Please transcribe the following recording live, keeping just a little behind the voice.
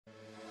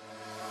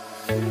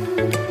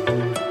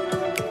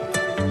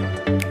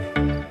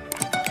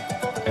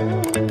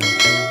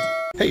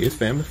Hey, it's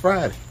Family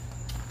Friday.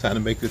 Time to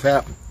make this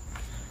happen.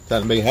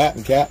 Time to make it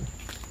happen, Captain.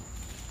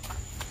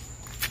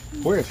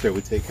 Where shall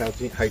we take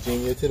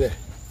Hygenia today?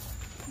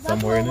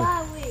 Somewhere in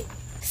there.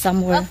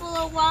 Somewhere.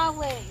 Buffalo Wild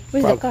Wings.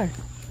 Where's the car?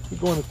 We're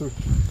going through.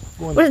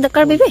 Where's the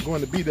car, baby? Going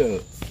to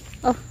B-Dubs.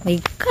 Oh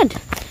my God.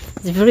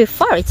 It's very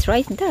far. It's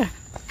right there.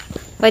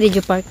 Why did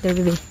you park there,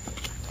 baby?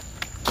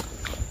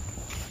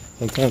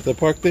 Sometimes I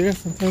park there.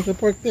 Sometimes I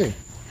park there.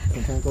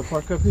 Sometimes I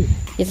park up here.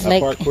 It's I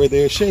like park where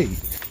there's shade.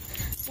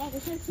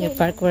 you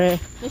park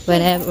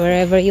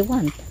wherever you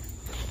want.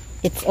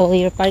 It's all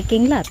your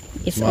parking lot.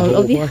 It's My all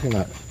whole of you. parking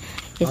lot.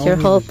 It's your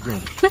whole.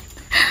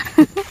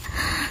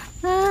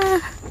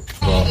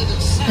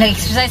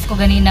 Nag-exercise ko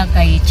ganina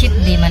kay cheat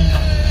day man ko.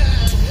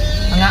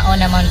 Mga o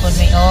naman po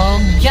may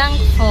junk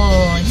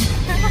food.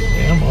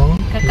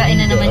 Kakain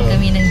na naman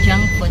kami ng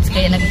junk foods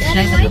kaya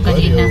nag-exercise ako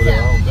kanina.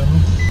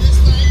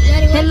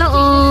 Hello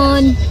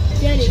on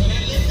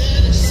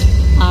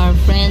our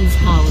friend's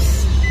house.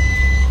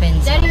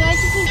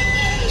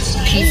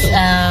 She's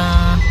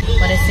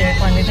what is her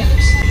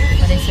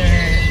what is her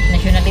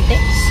nationality?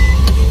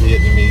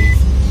 Vietnamese.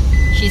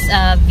 She's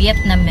a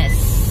Vietnamese.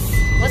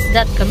 What's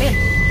that, Camille?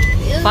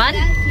 Fun?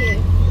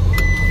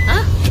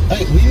 Huh?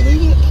 Hey, will you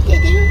leave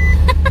it there?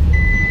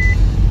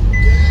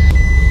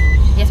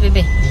 Yes,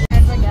 baby.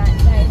 I forgot.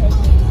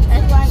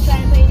 That's why I'm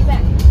trying to pay you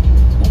back.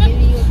 I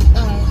gave you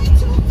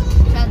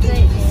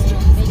chocolate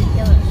and made it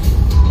killer.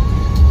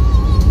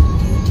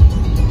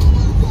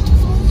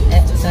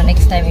 So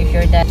next time, if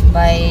you're done,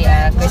 buy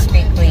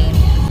Krispy Kreme.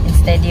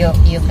 Instead, you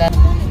got.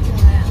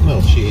 No,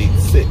 she ate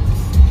 6.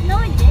 No,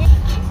 I didn't.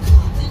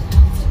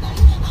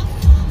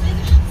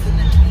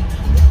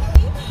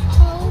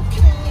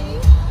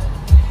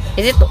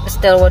 Is it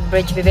still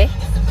Woodbridge, baby?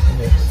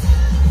 Yes.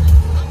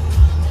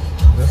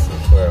 This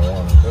is where I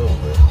want to go,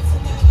 but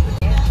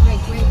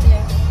Like right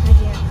there. Right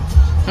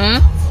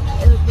there.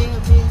 It would be a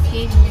big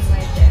skating ring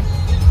right there.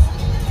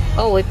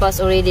 Oh, we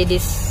passed already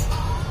this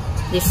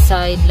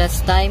side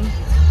last time.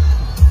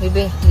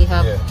 Maybe we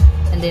have,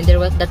 and then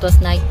that was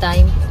night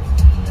time.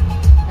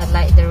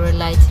 There were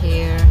lights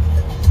here.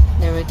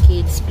 There were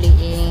kids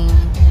playing.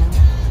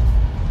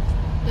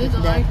 There's a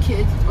lot of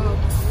kids.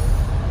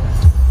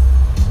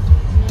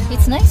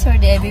 It's nicer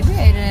there, baby.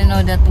 I didn't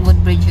know that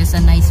Woodbridge was a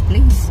nice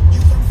place.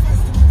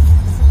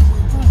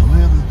 oh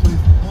man, this place,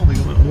 oh, they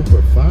got an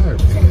open fire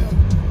pan.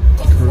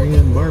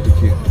 Korean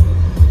barbecue. I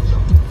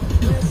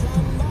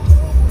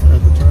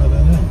have to try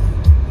that out.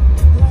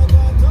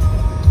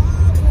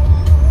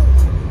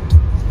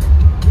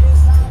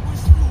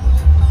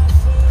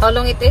 How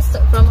long it is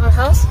from our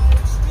house?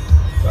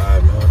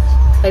 5 minutes.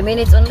 5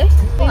 minutes only?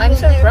 Oh, I'm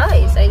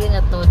surprised. I did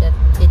not know that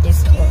it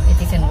is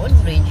in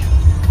Woodbridge.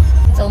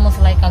 It's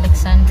almost like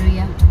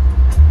Alexandria.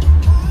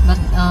 But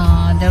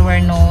there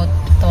were no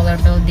taller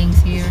buildings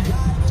here.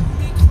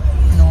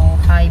 No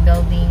high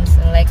buildings.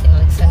 Like in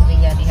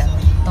Alexandria, they have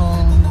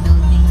tall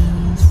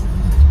buildings.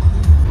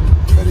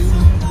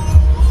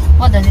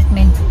 What does it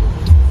mean?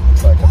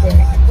 It's like a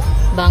bank.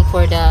 Bank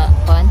for the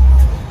fun?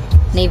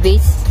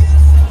 Navies?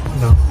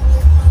 No.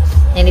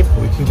 Any,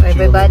 We can get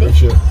everybody?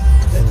 you a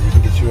membership, and we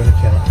can get you an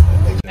account.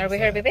 Are we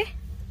here, baby?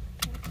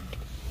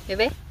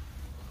 Baby?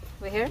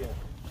 We here?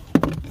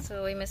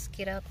 So we must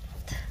get out.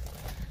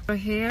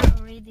 We're here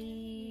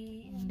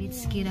already.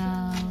 Let's get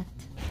out.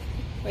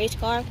 Race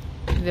car?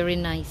 Very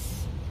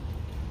nice.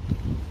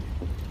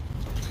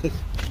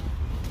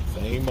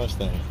 Same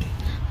Mustang.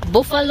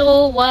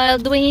 Buffalo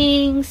Wild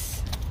Wings.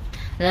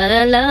 La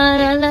la la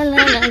la la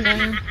la la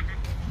la.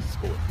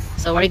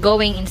 So we're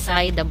going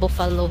inside the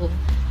Buffalo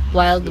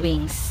Wild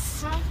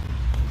Wings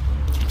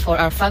for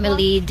our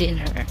family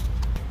dinner.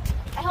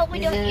 I hope we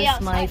This don't is eat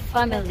outside. my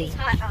family, It's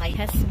hot out. my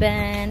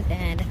husband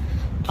and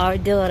our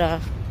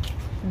daughter.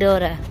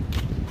 Dora.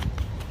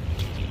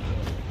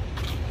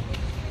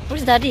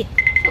 Where's Daddy?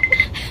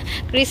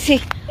 Chrissy,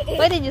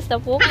 why did you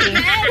stop walking?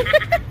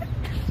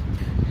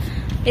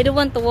 You don't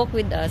want to walk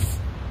with us.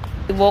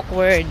 You walk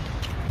word.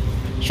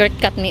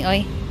 Shortcut me,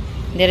 oy.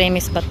 Dire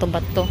miss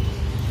bato-bato.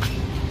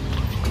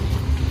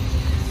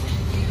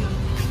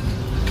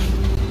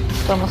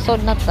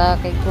 Pamusod na ta,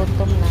 kay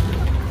gutom na.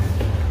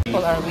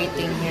 People are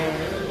waiting here.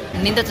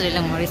 Nandito to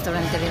nilang mga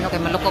restaurant rin, no?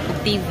 Kay maloko ko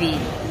TV.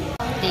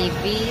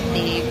 TV.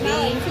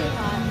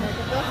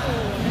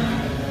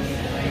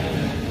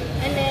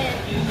 And then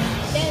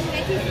there's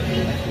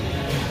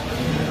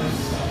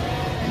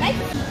my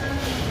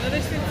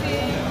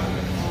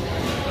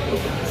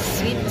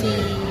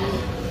Sweetie.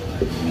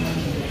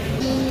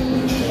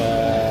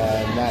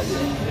 Not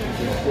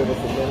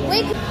yet.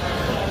 Wait,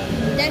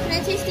 that's my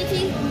tasty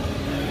tea.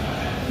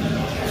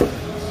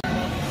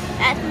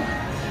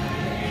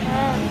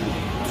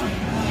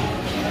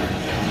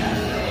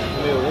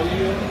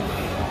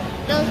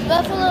 Those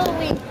buffalo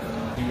wings.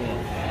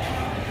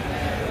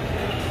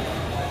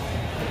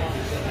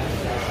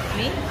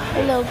 Me?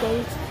 Hello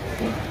guys.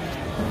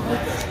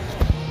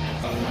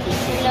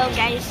 Hello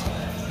guys.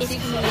 It's me,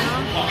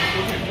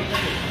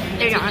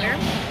 your daughter.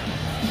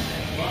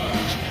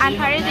 I'm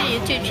part of the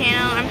YouTube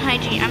channel. I'm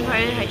Hygiene. I'm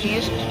part of the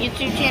Hygiene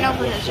YouTube channel,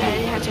 but his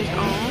friend has his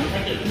own.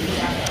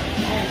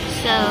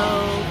 So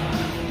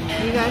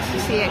you guys can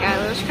see I got a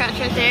little scratch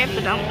right there,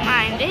 but don't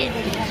mind it.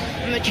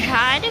 I'm gonna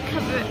try to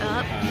cover it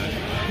up.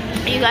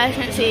 You guys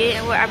can see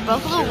we're at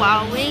Buffalo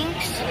Wild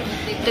Wings,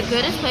 the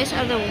goodest place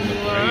of the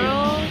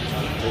world,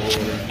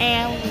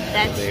 and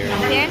that's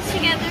dance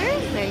together.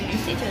 Very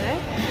nice to each other.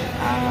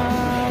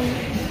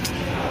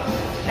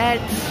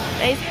 That's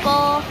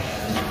baseball.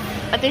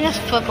 I think that's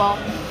football.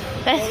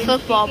 That's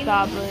football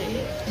probably.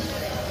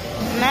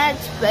 And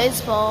that's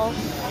baseball.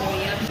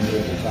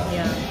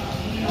 Yeah.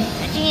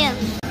 Again,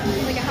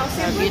 like a house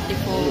A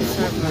beautiful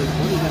surfer.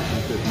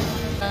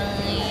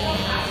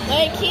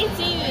 I can't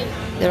see you.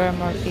 There are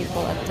more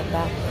people at the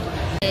back.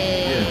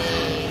 Hey,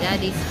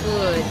 Daddy's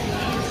food.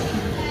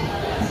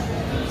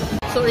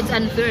 So it's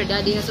unfair.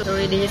 Daddy has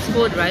already his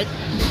food, right?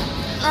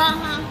 How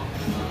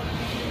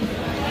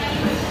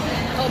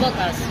about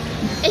us?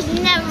 It's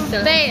never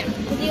So- fair.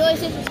 He always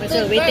says We're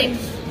still waiting.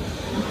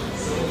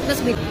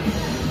 Let's be.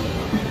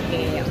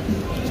 Yeah.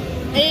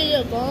 Hey,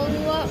 you go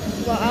out.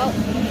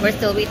 We're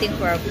still waiting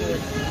for our food.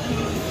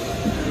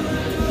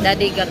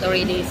 Daddy got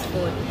already his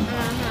food.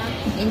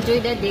 Enjoy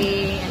the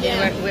day, and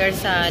then we're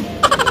sad.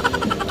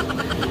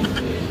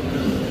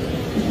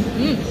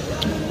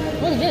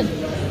 What's this?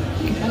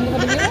 Ano ka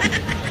ba niyo?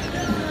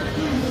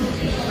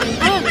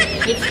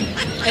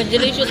 It's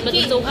delicious, but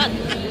it's so hot.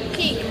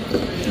 Tea.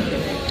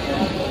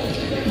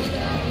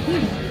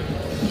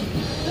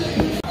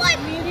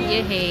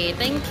 Yay,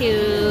 thank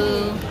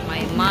you.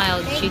 My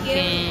mild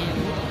chicken.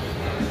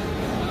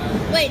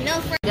 Wait,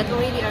 no friend. Got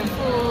already our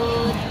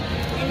food.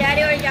 And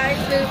Daddy or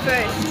Daddy's food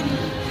first.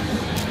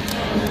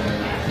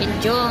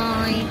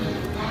 Enjoy.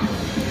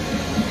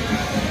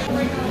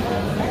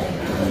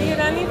 Do you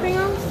got anything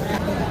else?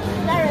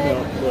 Not really.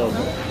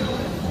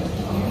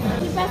 Can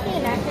you pass me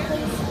an actor,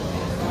 please?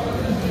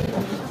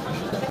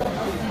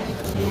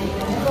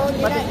 Well,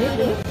 you're not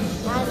eating.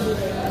 I'm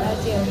eating.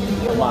 That's you.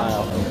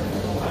 Wow.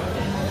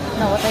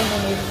 No, what I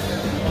mean is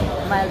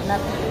mild,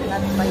 not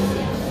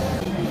spicy.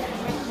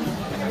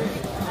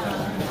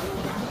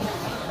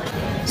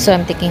 So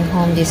I'm taking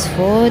home this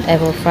food. I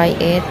will fry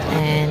it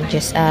and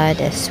just add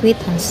a sweet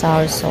and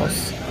sour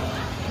sauce.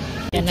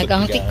 Yan,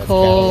 nag-take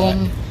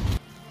home.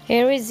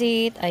 Here is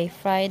it. I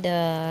fry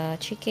the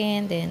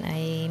chicken, then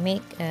I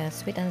make a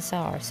sweet and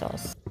sour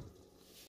sauce.